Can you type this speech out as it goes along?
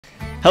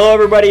Hello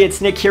everybody,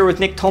 it's Nick here with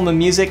Nick Tolman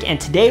Music, and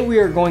today we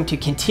are going to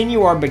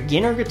continue our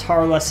beginner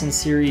guitar lesson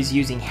series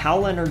using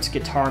Hal Leonard's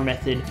Guitar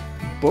Method,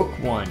 Book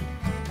 1.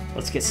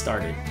 Let's get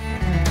started.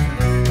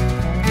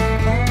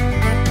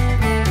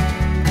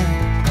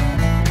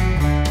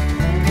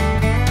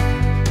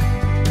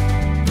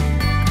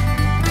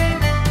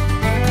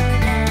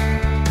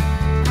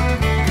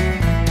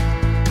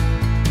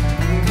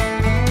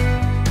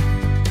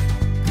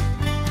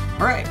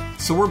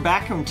 So we're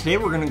back, and today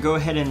we're going to go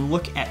ahead and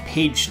look at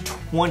page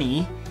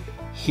 20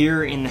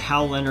 here in the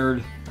Hal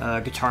Leonard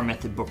Guitar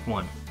Method Book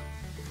 1.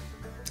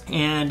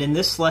 And in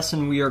this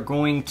lesson we are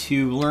going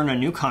to learn a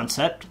new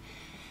concept,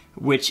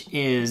 which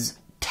is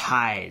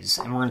ties.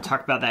 And we're going to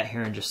talk about that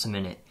here in just a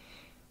minute.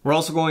 We're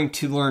also going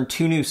to learn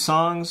two new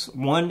songs.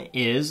 One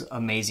is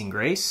Amazing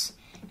Grace,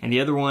 and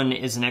the other one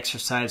is an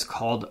exercise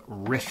called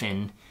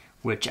Riffin,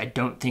 which I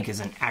don't think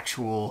is an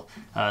actual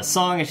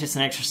song. It's just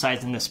an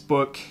exercise in this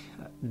book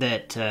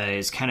that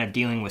is kind of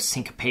dealing with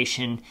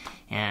syncopation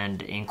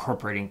and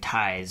incorporating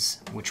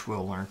ties, which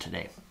we'll learn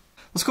today.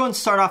 Let's go and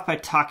start off by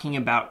talking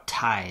about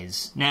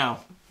ties. Now,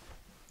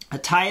 a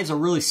tie is a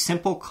really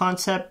simple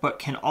concept, but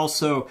can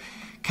also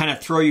kind of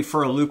throw you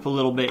for a loop a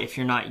little bit if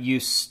you're not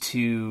used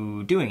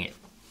to doing it.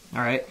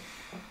 All right.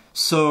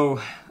 So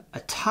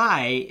a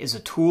tie is a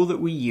tool that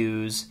we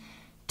use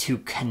to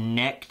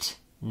connect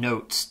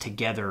notes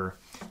together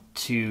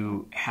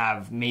to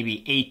have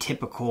maybe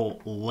atypical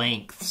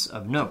lengths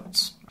of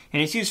notes.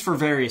 And it's used for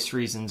various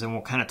reasons, and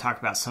we'll kind of talk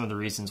about some of the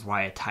reasons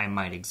why a tie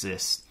might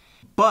exist.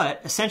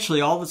 But essentially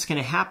all that's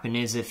going to happen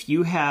is if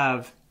you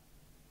have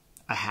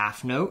a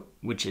half note,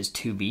 which is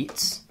 2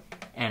 beats,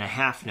 and a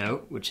half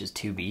note, which is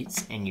 2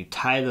 beats, and you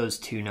tie those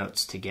two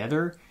notes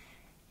together,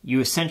 you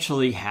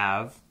essentially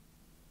have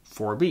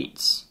 4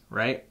 beats,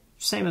 right?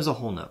 Same as a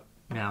whole note.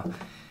 Now,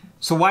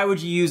 so why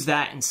would you use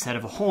that instead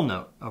of a whole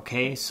note?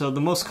 Okay, so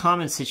the most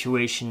common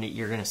situation that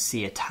you're going to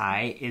see a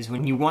tie is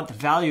when you want the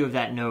value of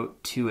that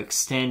note to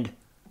extend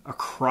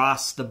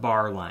across the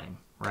bar line,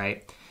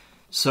 right?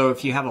 So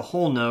if you have a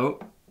whole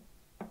note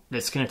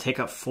that's going to take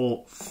up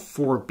full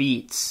 4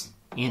 beats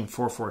in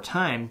 4/4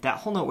 time, that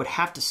whole note would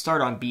have to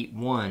start on beat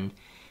 1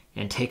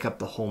 and take up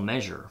the whole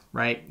measure,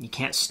 right? You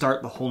can't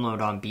start the whole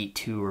note on beat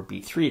 2 or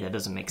beat 3. That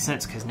doesn't make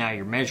sense because now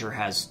your measure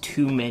has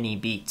too many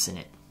beats in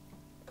it.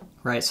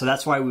 Right, so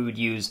that's why we would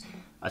use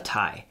a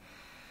tie.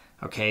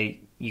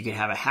 Okay, you could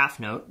have a half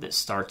note that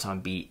starts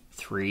on beat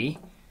 3,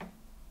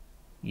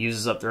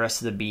 uses up the rest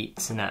of the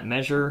beats in that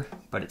measure,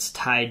 but it's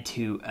tied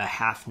to a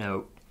half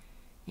note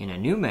in a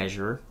new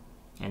measure,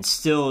 and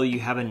still you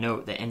have a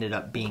note that ended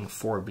up being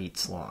 4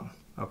 beats long.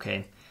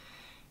 Okay,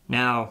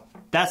 now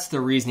that's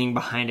the reasoning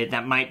behind it.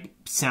 That might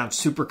sound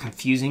super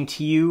confusing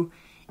to you.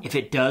 If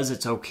it does,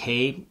 it's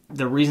okay.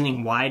 The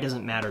reasoning why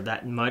doesn't matter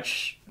that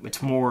much.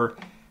 It's more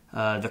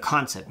the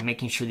concept,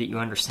 making sure that you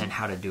understand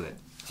how to do it.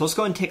 So let's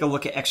go and take a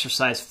look at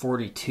exercise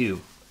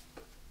 42.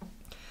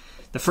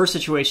 The first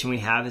situation we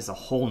have is a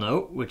whole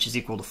note, which is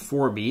equal to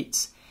 4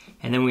 beats,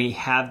 and then we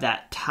have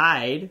that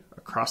tied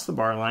across the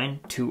bar line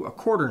to a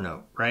quarter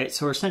note, right?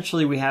 So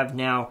essentially we have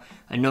now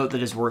a note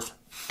that is worth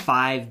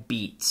 5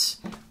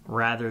 beats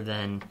rather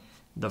than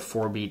the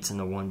 4 beats and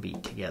the 1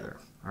 beat together,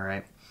 all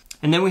right?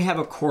 And then we have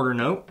a quarter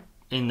note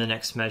in the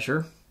next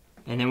measure,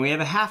 and then we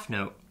have a half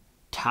note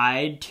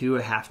tied to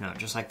a half note,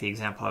 just like the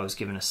example I was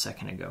given a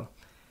second ago.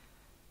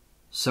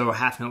 So a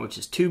half note, which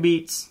is 2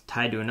 beats,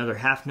 tied to another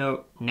half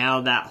note.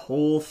 Now that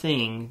whole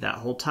thing, that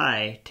whole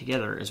tie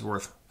together is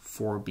worth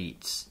 4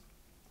 beats.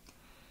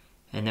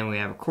 And then we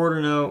have a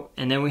quarter note,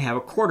 and then we have a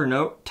quarter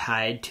note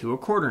tied to a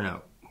quarter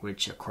note,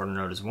 which a quarter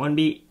note is 1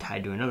 beat,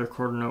 tied to another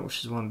quarter note, which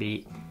is 1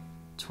 beat.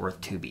 It's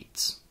worth 2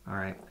 beats. All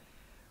right.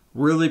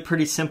 Really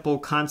pretty simple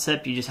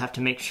concept. You just have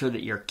to make sure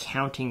that you're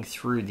counting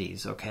through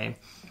these, okay?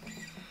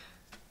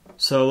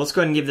 So let's go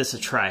ahead and give this a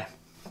try.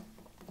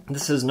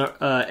 This is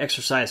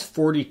exercise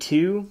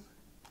 42.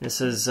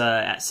 This is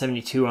at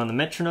 72 on the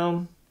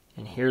metronome,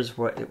 and here's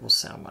what it will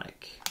sound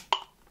like.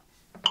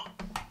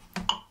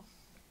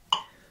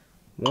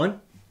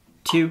 1,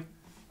 2,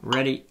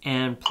 ready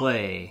and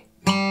play.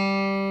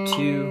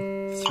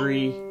 2,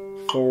 3,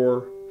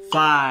 4,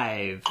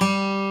 5.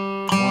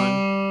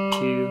 1,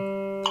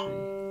 2, 3,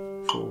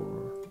 4.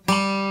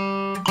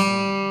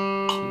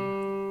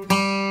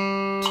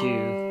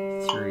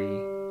 2,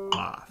 3.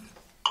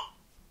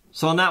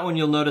 So on that one,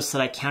 you'll notice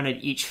that I counted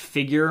each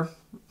figure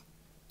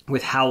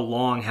with how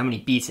long, how many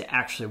beats it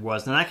actually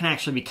was. Now that can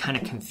actually be kind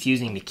of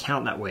confusing to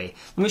count that way.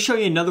 Let me show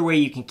you another way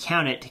you can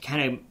count it to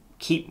kind of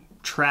keep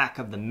track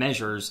of the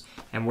measures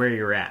and where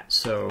you're at.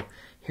 So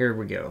here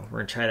we go. We're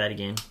gonna try that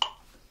again.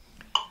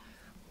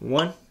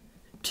 1,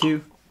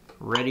 2,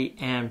 ready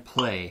and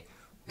play.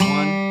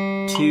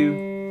 1,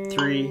 2,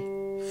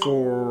 3,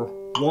 4,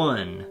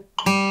 1.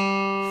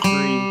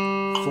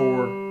 3,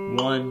 4,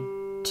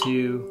 1,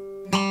 2,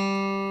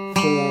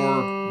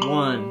 4,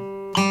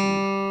 1,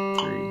 2,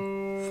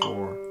 3,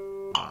 4,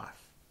 5,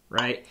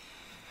 right?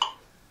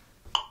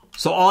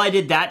 So all I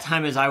did that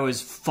time is I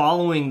was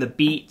following the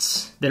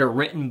beats that are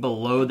written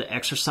below the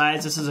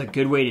exercise. This is a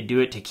good way to do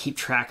it, to keep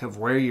track of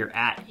where you're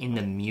at in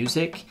the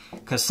music,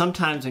 because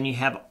sometimes when you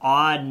have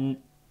odd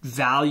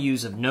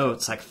values of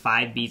notes, like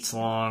 5 beats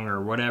long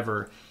or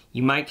whatever,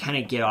 you might kind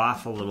of get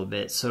off a little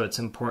bit. So it's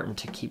important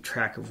to keep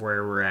track of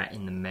where we're at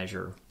in the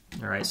measure.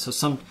 All right,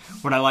 so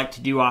what I like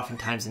to do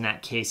oftentimes in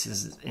that case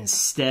is,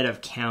 instead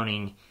of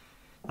counting,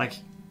 like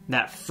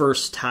that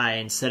first tie,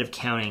 instead of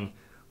counting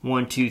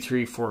 1, 2,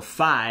 3, 4,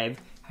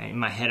 5, in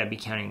my head I'd be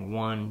counting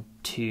 1,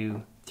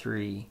 2,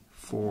 3,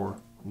 4,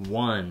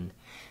 1,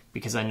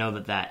 because I know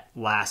that that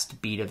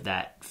last beat of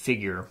that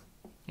figure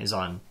is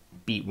on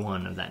beat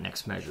 1 of that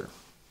next measure.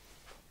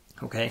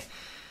 Okay,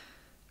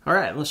 all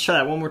right, let's try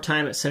that one more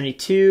time at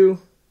 72.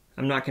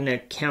 I'm not going to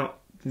count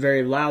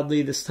very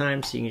loudly this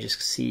time, so you can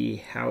just see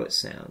how it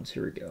sounds.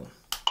 Here we go.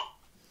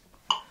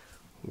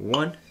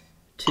 1,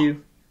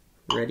 2,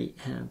 ready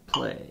and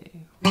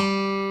play.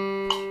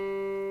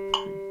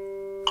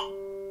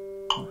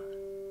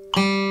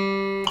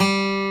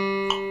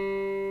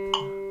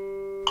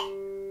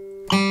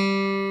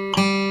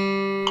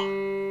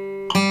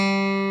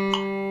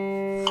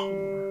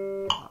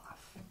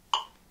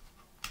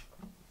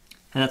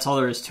 And that's all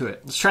there is to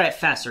it. Let's try it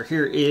faster.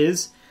 Here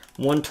is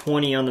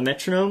 120 on the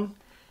metronome.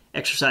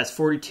 Exercise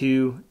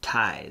 42,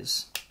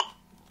 ties.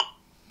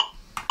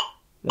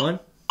 1,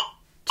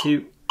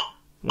 2,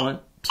 1,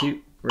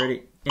 2,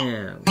 ready,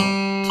 and 1,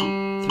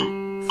 2,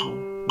 3,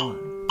 4,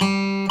 1.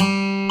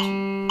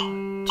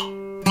 2,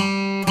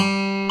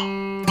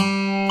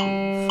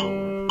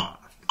 4, 5.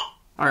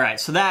 All right,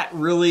 so that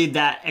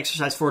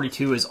exercise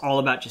 42 is all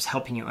about just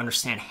helping you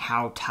understand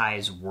how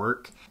ties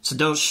work. So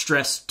don't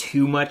stress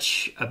too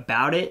much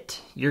about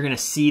it. You're going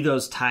to see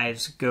those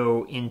ties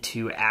go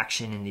into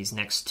action in these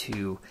next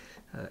two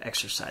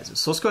exercises.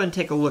 So let's go ahead and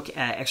take a look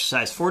at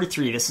exercise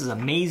 43. This is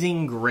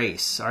Amazing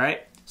Grace, all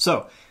right?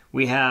 So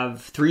we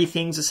have 3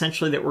 things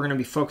essentially that we're going to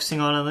be focusing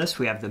on this.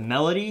 We have the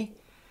melody,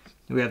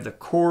 we have the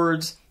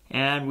chords,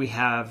 and we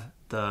have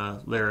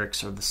the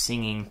lyrics or the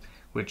singing,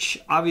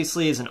 which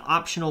obviously is an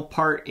optional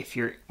part if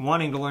you're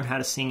wanting to learn how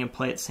to sing and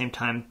play at the same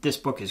time. This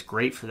book is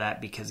great for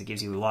that because it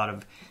gives you a lot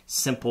of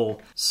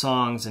simple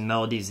songs and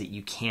melodies that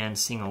you can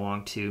sing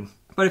along to.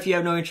 But if you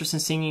have no interest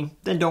in singing,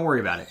 then don't worry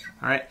about it,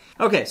 all right?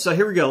 Okay, so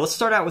here we go. Let's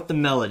start out with the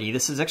melody.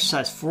 This is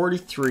exercise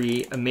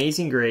 43,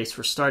 Amazing Grace.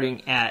 We're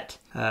starting at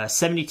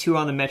 72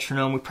 on the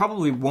metronome. We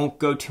probably won't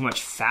go too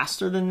much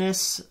faster than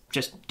this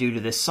just due to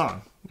this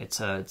song. It's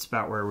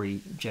about where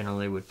we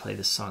generally would play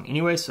this song.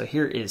 Anyway, so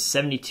here is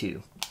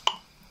 72.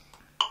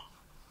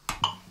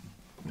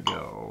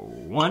 Go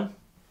 1,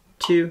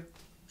 2,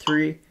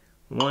 3,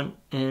 1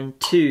 and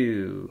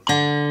 2.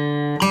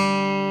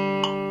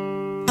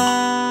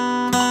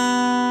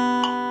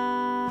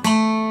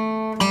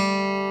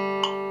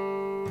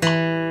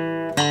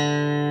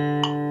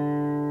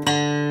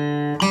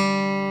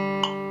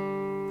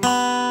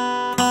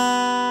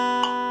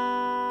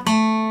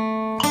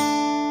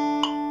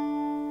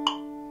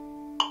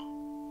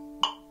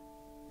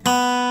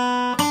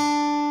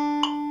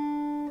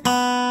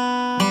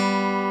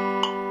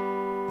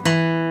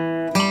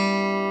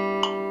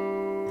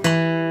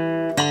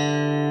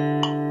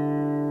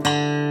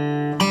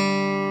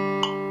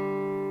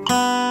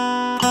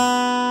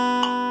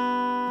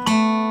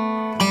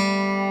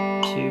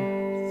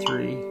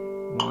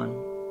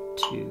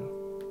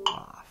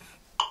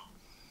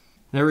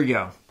 There we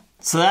go.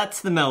 So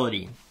that's the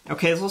melody.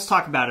 Okay, so let's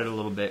talk about it a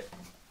little bit.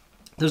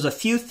 There's a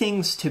few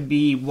things to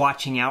be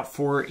watching out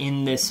for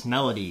in this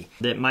melody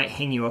that might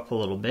hang you up a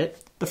little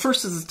bit. The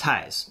first is the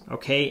ties,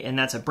 okay? And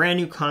that's a brand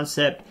new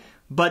concept,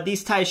 but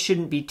these ties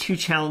shouldn't be too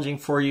challenging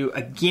for you.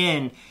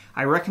 Again,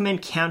 I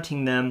recommend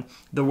counting them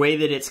the way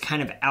that it's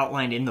kind of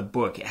outlined in the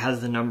book. It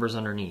has the numbers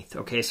underneath,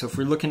 okay? So if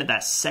we're looking at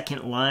that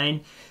second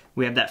line,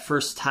 we have that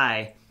first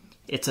tie.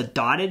 It's a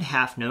dotted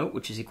half note,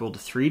 which is equal to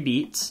 3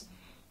 beats,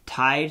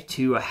 tied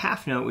to a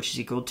half note, which is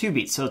equal to 2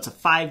 beats. So it's a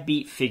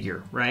 5-beat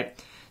figure, right?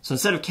 So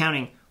instead of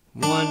counting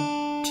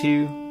 1,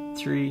 2,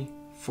 3,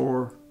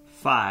 4,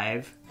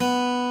 5,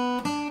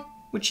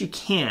 which you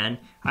can,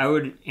 I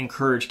would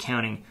encourage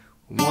counting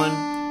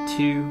 1,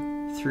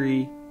 2,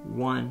 3,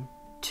 1,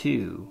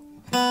 2.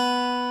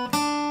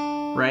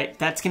 Right?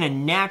 That's going to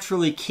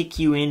naturally kick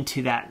you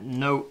into that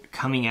note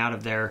coming out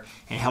of there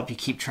and help you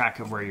keep track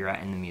of where you're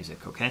at in the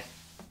music, okay?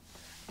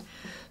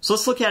 So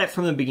let's look at it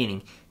from the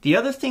beginning. The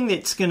other thing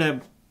that's going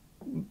to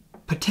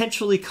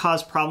potentially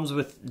cause problems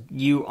with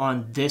you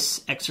on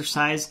this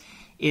exercise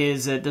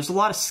is there's a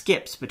lot of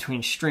skips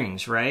between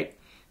strings, right?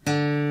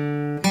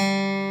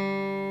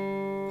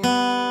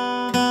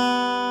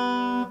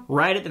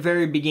 Right at the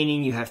very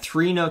beginning, you have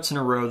 3 notes in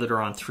a row that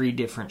are on 3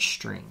 different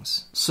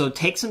strings. So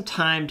take some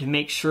time to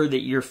make sure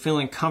that you're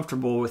feeling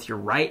comfortable with your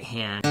right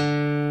hand.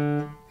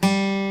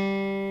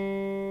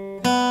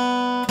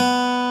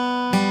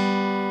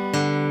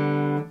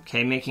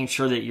 Okay, making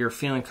sure that you're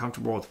feeling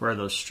comfortable with where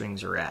those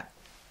strings are at.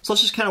 So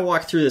let's just kind of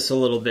walk through this a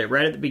little bit.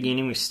 Right at the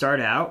beginning, we start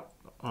out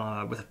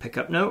with a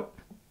pickup note.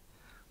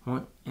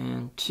 1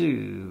 and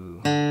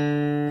 2.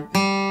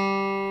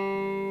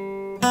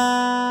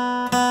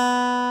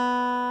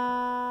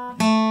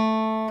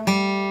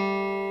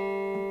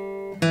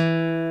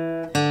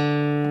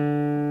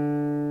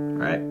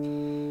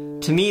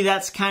 right? To me,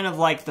 that's kind of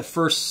like the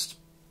first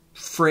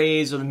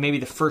phrase, or maybe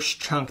the first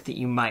chunk that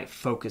you might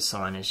focus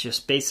on. Is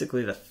just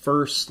basically the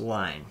first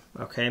line,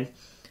 okay?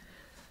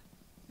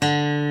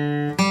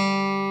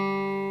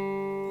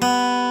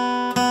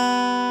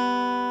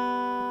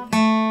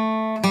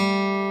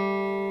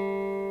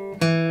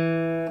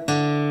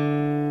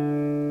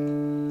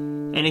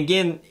 And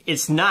again,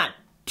 it's not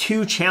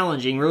too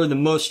challenging. Really, the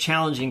most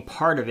challenging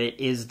part of it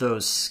is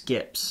those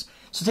skips.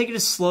 So take it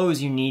as slow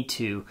as you need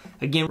to.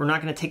 Again, we're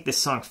not going to take this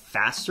song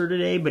faster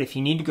today, but if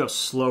you need to go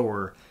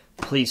slower,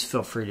 please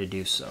feel free to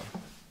do so.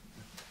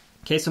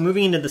 Okay, so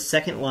moving into the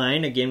second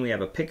line, again, we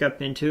have a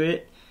pickup into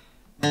it.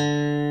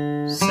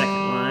 Second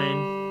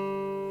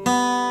line.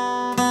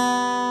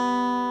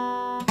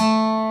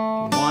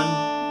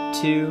 1,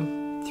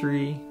 2,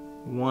 3,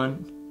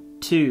 1,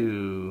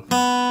 2.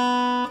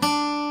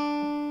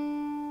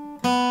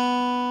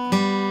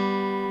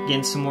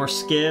 Again, some more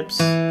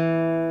skips.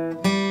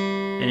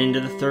 And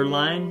into the third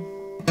line.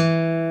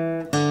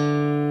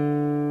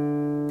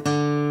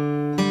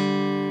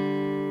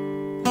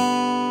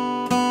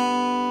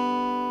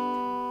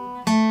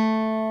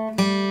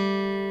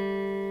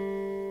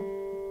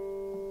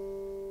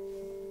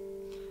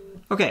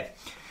 Okay,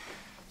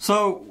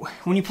 so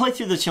when you play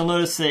through this, you'll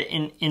notice that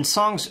in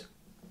songs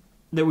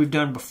that we've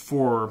done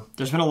before,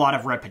 there's been a lot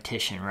of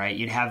repetition, right?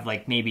 You'd have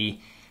like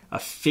maybe a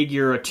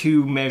figure, a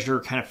 2-measure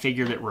kind of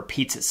figure that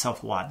repeats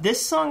itself a lot.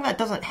 This song, that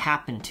doesn't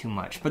happen too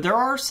much, but there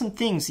are some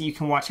things that you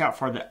can watch out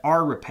for that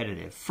are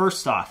repetitive.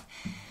 First off,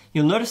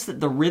 you'll notice that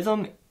the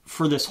rhythm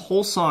for this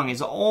whole song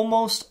is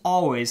almost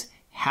always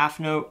half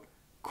note,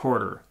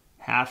 quarter,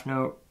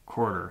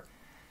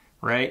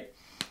 right?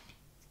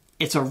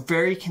 It's a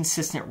very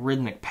consistent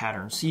rhythmic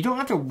pattern, so you don't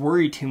have to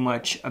worry too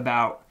much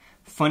about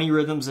funny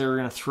rhythms that are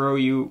going to throw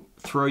you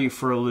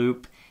for a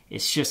loop.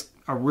 It's just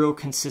a real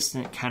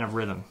consistent kind of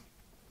rhythm.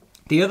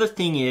 The other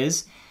thing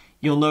is,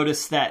 you'll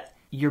notice that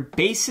you're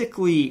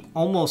basically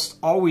almost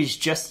always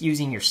just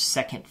using your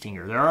second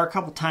finger. There are a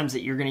couple times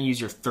that you're going to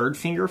use your third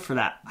finger for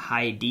that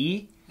high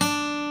D.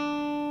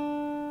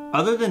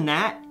 Other than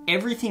that,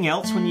 everything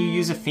else when you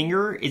use a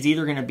finger is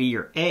either going to be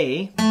your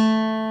A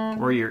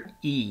or your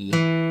E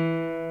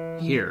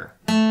here.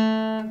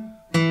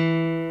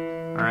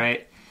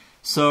 Alright?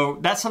 So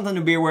that's something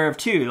to be aware of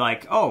too.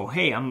 Like, oh,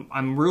 hey,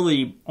 I'm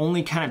really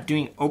only kind of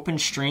doing open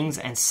strings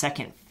and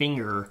second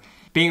finger.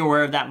 Being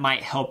aware of that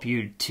might help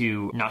you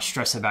to not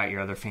stress about your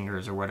other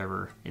fingers or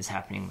whatever is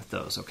happening with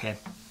those, okay?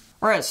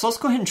 Alright, so let's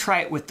go ahead and try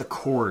it with the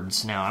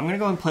chords now. I'm going to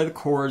go and play the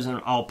chords, and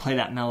I'll play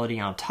that melody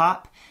on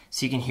top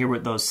so you can hear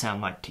what those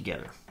sound like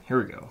together. Here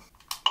we go.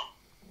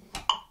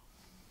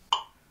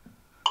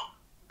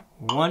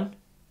 1,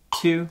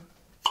 2,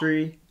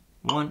 3,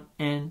 1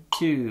 and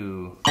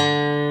 2.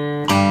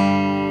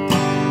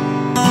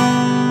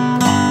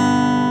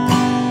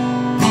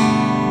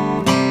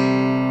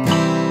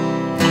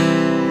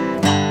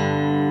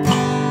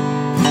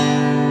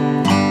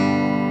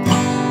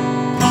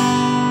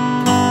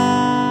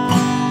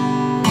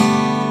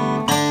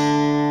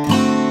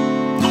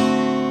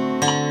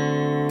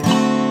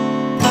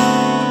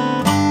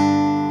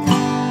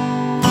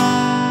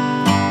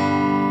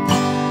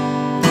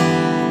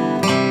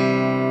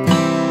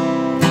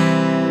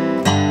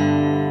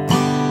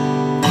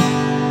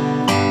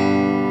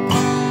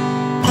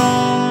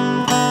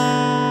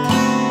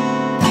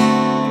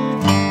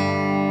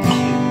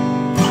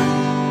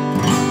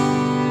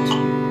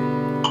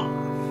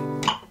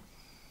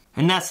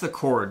 And that's the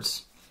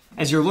chords.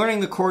 As you're learning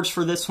the chords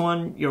for this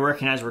one, you'll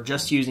recognize we're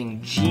just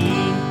using G,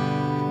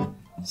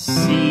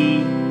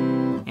 C,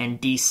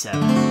 and D7.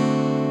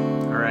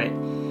 Alright?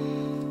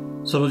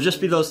 So it'll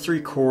just be those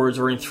 3 chords.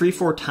 We're in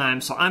 3/4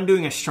 time, so I'm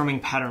doing a strumming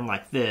pattern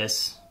like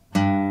this.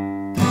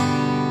 I'm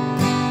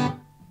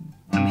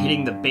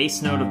hitting the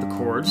bass note of the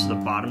chord, so the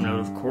bottom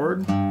note of the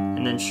chord,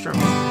 and then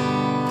strumming.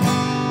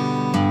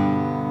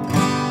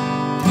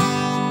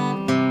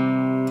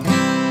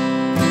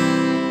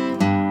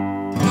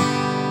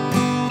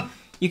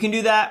 You can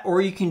do that,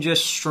 or you can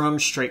just strum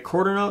straight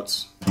quarter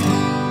notes.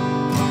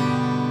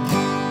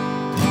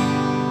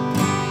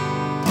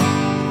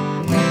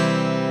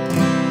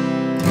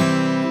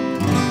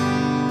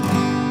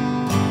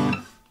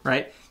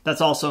 Right? That's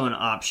also an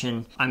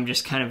option. I'm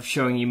just kind of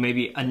showing you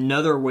maybe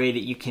another way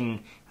that you can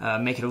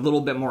make it a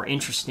little bit more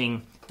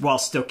interesting while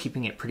still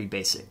keeping it pretty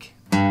basic.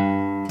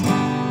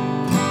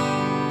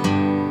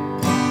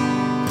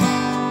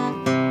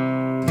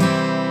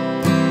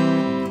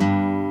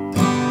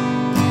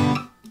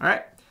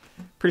 Alright,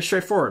 pretty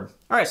straightforward.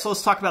 Alright, so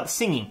let's talk about the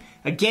singing.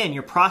 Again,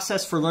 your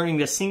process for learning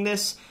to sing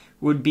this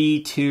would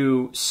be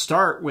to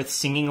start with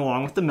singing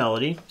along with the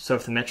melody. So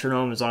if the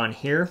metronome is on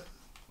here,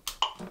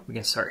 we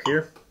can start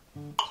here.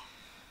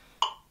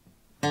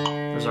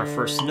 There's our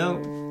first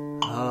note.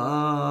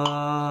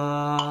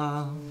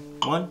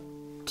 1,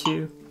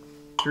 2,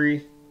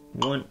 3,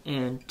 1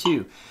 and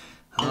 2.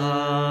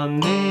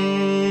 Amazing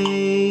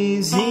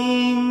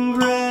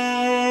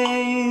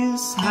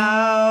grace,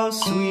 how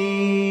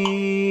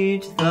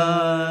sweet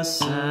the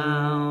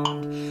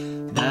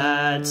sound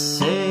that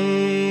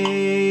saved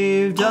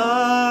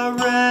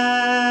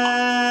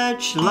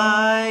wretch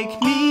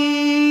like me.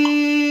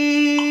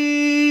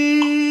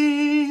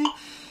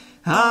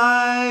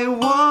 I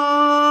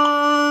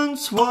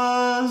once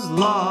was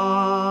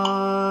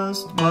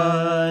lost,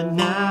 but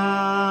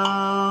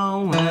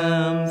now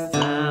am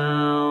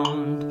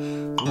found.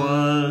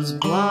 Was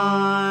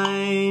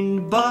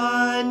blind,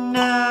 but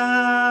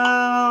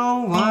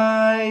now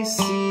I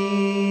see.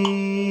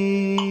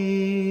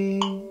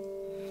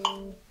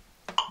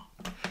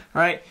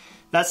 All right.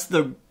 That's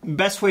the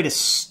best way to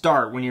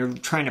start when you're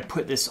trying to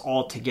put this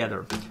all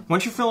together.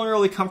 Once you're feeling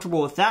really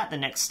comfortable with that, the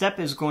next step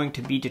is going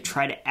to be to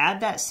try to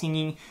add that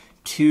singing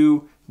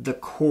to the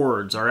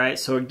chords, all right?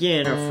 So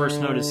again, our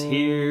first note is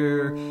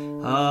here.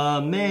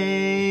 Amazing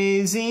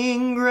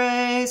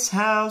grace,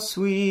 how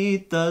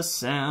sweet the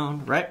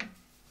sound, right?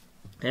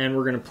 And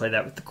we're gonna play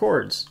that with the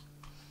chords.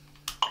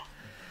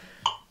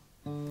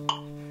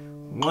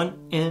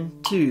 1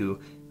 and 2.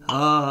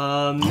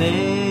 Amazing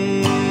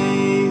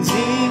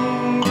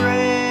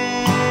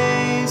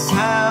grace,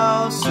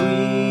 how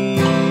sweet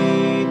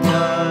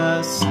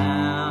the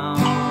sound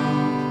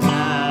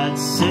that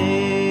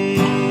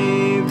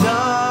saved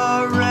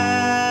a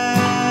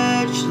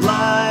wretch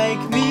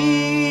like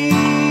me.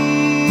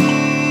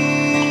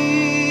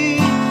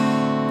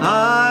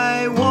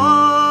 I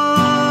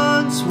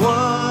once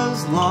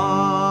was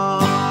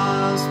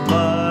lost,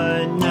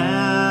 but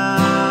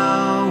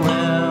now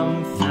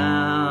am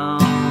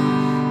found.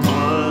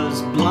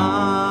 Was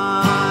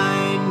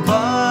blind,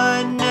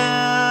 but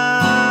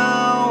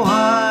now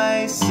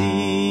I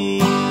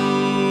see.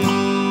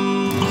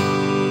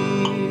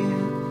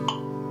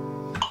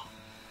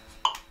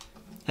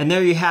 And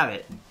there you have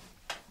it.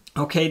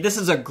 Okay, this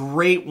is a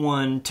great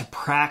one to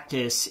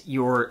practice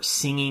your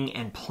singing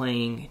and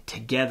playing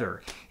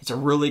together. It's a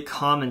really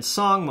common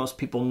song. Most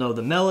people know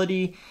the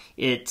melody.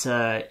 It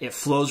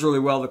flows really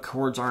well. The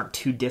chords aren't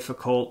too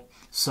difficult.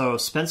 So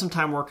spend some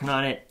time working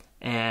on it,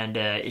 and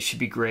it should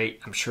be great.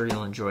 I'm sure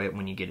you'll enjoy it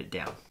when you get it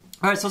down.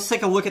 All right, so let's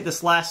take a look at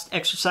this last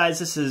exercise.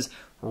 This is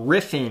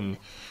Riffin.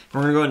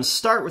 We're going to go ahead and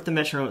start with the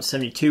metronome at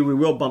 72. We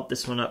will bump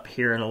this one up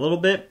here in a little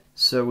bit.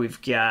 So we've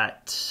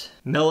got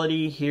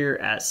melody here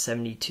at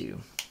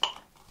 72.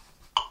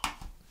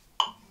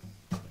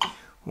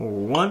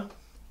 1,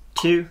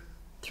 2,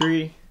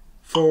 3,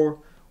 4.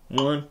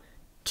 1,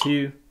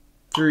 2,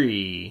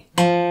 3.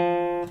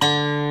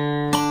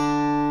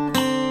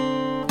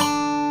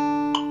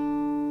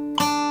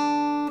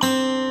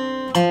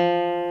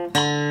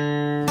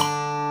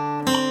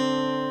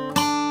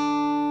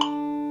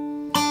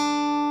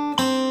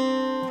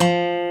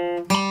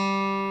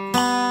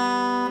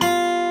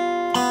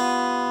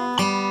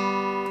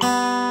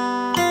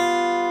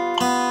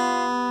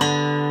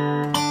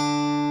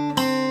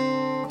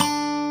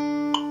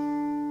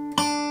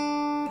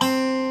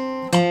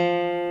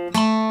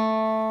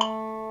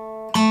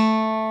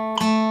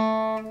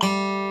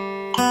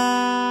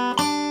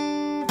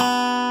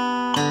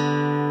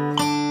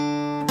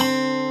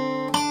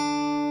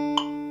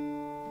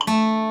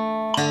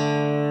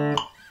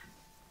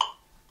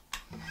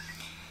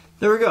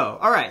 There we go.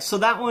 All right, so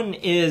that one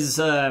is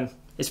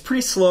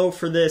pretty slow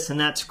for this, and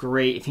that's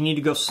great. If you need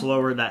to go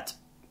slower, that's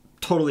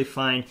totally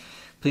fine.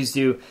 Please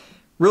do.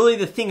 Really,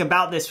 the thing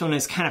about this one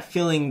is kind of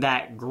feeling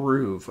that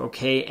groove,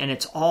 okay? And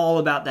it's all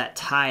about that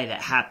tie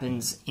that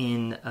happens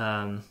in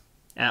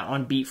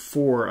on beat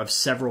 4 of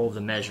several of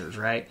the measures,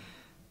 right?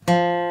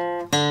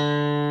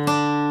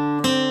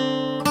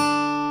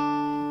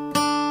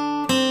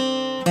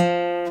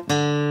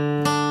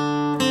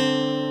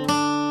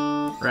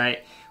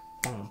 Right?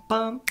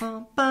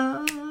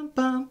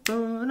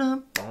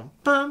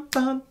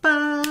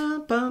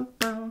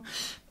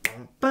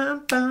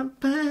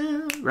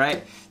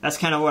 Right? That's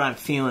kind of what I'm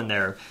feeling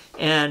there.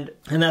 And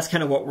that's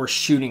kind of what we're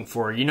shooting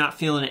for. You're not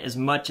feeling it as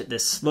much at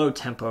this slow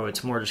tempo.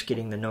 It's more just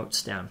getting the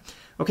notes down.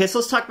 Okay, so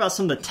let's talk about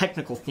some of the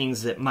technical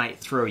things that might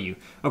throw you.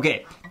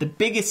 Okay, the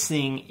biggest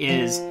thing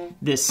is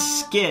this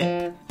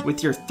skip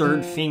with your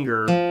third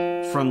finger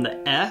from the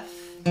F,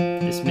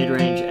 this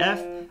mid-range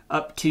F,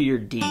 up to your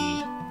D.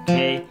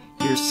 Okay?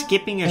 You're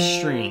skipping a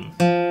string.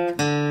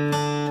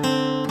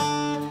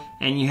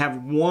 And you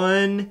have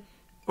one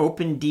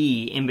open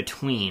D in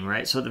between,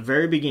 right? So at the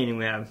very beginning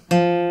we have...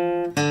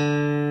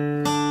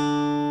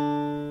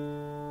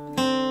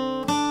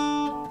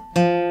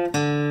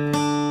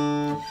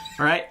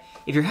 Alright?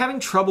 If you're having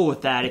trouble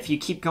with that, if you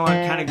keep going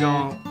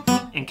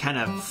and kind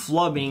of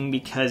flubbing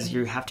because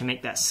you have to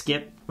make that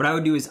skip, what I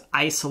would do is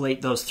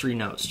isolate those 3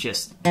 notes.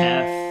 Just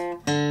F,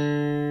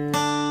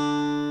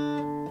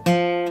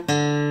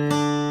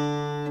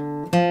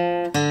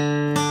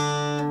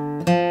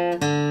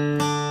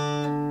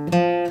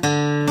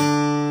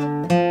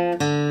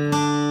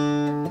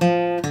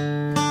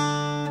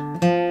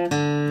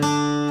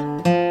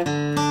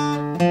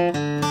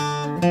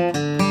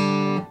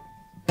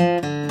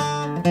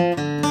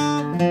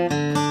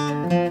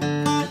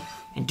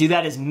 do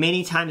that as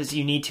many times as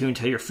you need to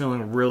until you're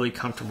feeling really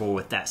comfortable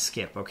with that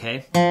skip,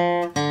 okay? 1.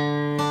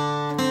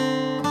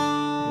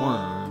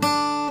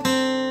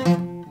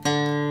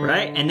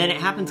 Right? And then it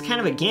happens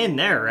kind of again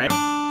there, right?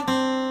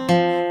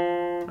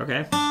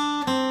 okay?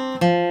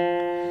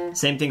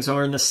 Same thing, so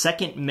we're in the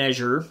second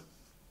measure,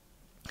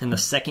 and the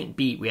second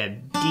beat, we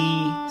have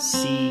D,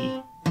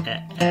 C,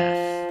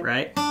 F,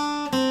 right?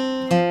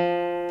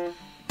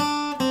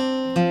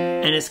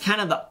 And it's kind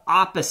of the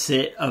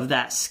opposite of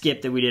that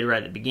skip that we did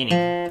right at the beginning,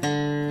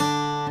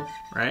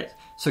 right?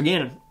 So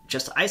again,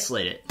 just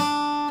isolate it.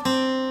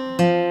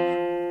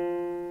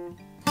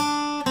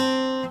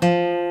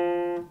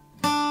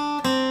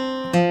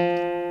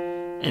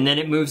 And then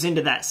it moves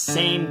into that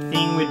same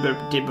thing we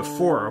did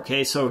before,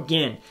 okay? So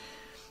again,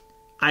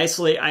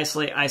 isolate,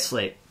 isolate,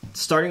 isolate.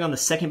 Starting on the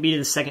second beat of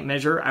the second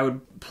measure, I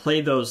would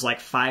play those like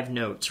 5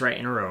 notes right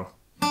in a row.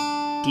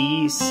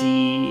 D,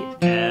 C,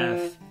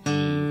 F,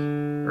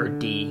 E, or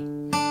D, D,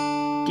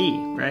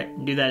 right?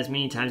 And do that as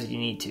many times as you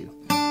need to.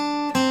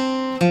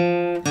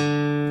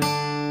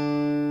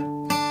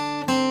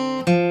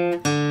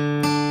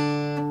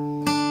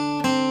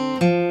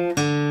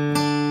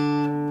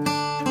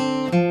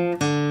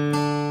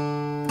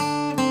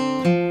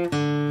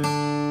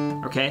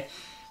 Okay,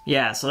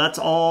 yeah, so that's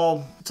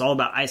all, it's all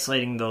about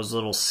isolating those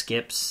little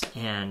skips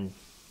and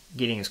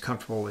getting as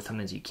comfortable with them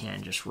as you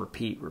can. Just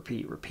repeat,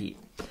 repeat, repeat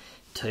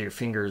until your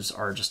fingers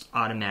are just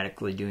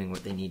automatically doing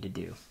what they need to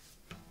do.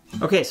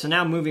 Okay, so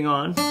now moving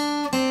on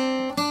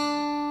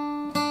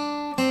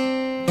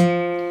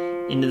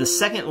into the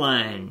second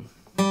line.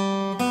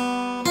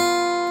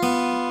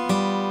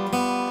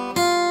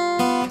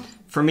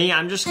 For me,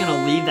 I'm just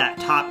gonna leave that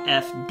top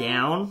F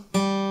down.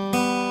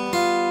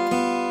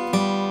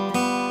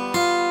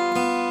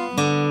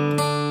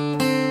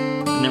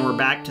 And then we're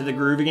back to the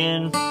groove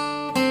again.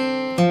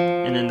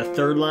 And then the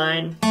third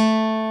line.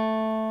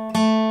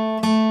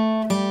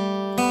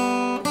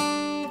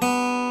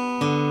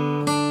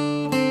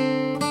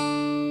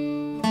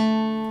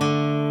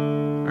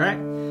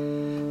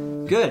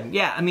 Good,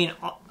 yeah, I mean,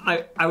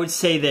 I would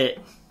say that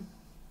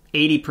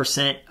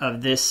 80%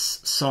 of this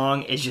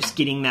song is just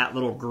getting that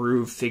little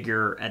groove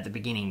figure at the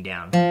beginning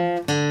down.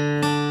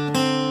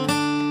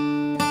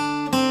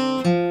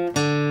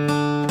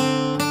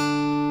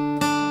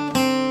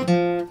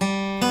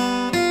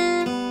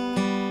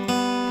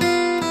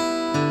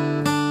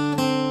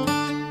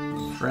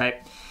 Right,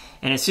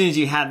 and as soon as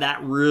you have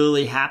that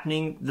really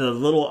happening, the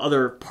little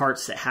other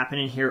parts that happen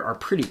in here are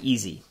pretty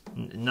easy.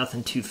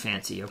 Nothing too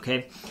fancy,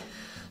 okay?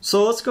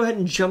 So let's go ahead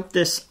and jump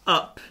this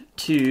up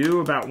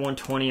to about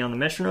 120 on the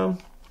metronome.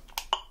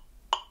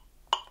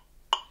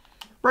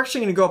 We're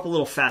actually going to go up a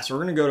little faster.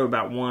 We're going to go to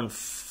about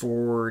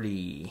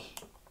 140,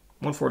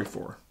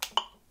 144.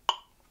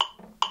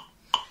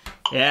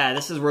 Yeah,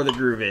 this is where the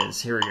groove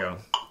is. Here we go.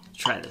 Let's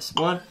try this.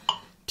 1,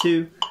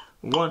 2,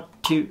 1,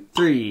 2,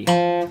 3.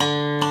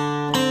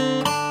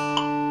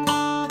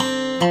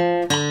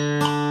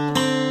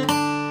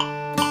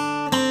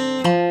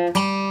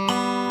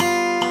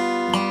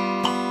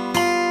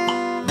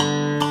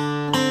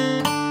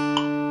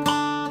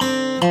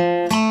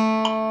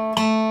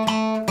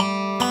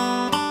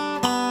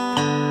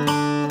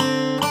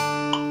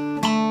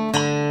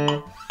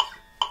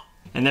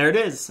 And there it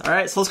is. All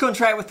right, so let's go and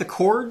try it with the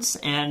chords,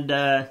 and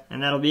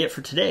that'll be it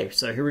for today.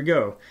 So here we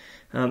go.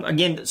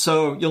 Again,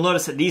 so you'll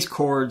notice that these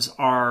chords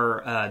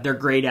are, they're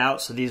grayed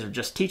out, so these are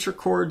just teacher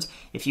chords.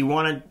 If you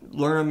want to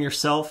learn them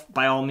yourself,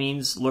 by all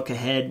means, look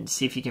ahead and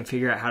see if you can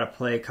figure out how to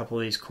play a couple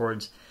of these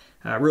chords.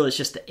 Really, it's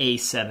just the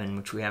A7,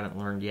 which we haven't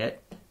learned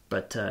yet.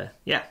 But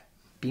yeah,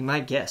 be my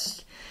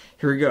guest.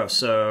 Here we go.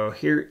 So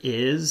here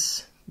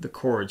is the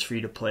chords for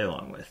you to play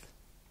along with.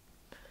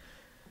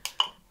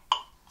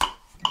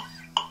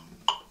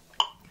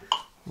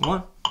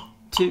 1,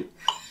 2,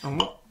 and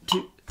 1,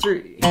 2,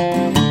 3.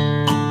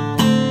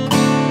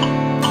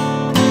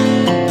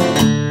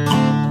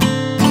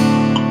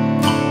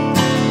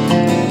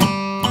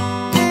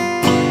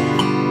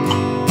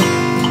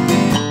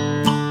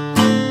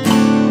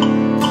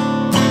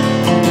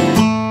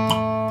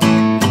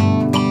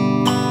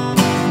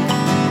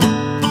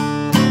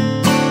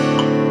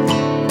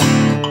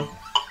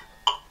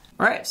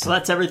 Alright, so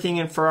that's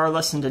everything for our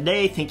lesson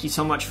today. Thank you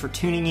so much for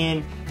tuning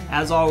in.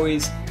 As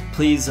always,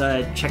 please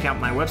check out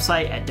my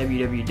website at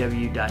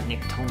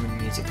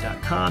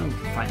www.nicktolmanmusic.com. You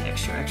can find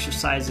extra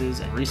exercises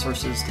and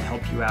resources to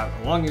help you out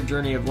along your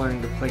journey of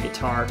learning to play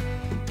guitar.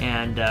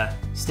 And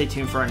stay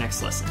tuned for our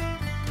next lesson.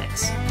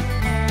 Thanks.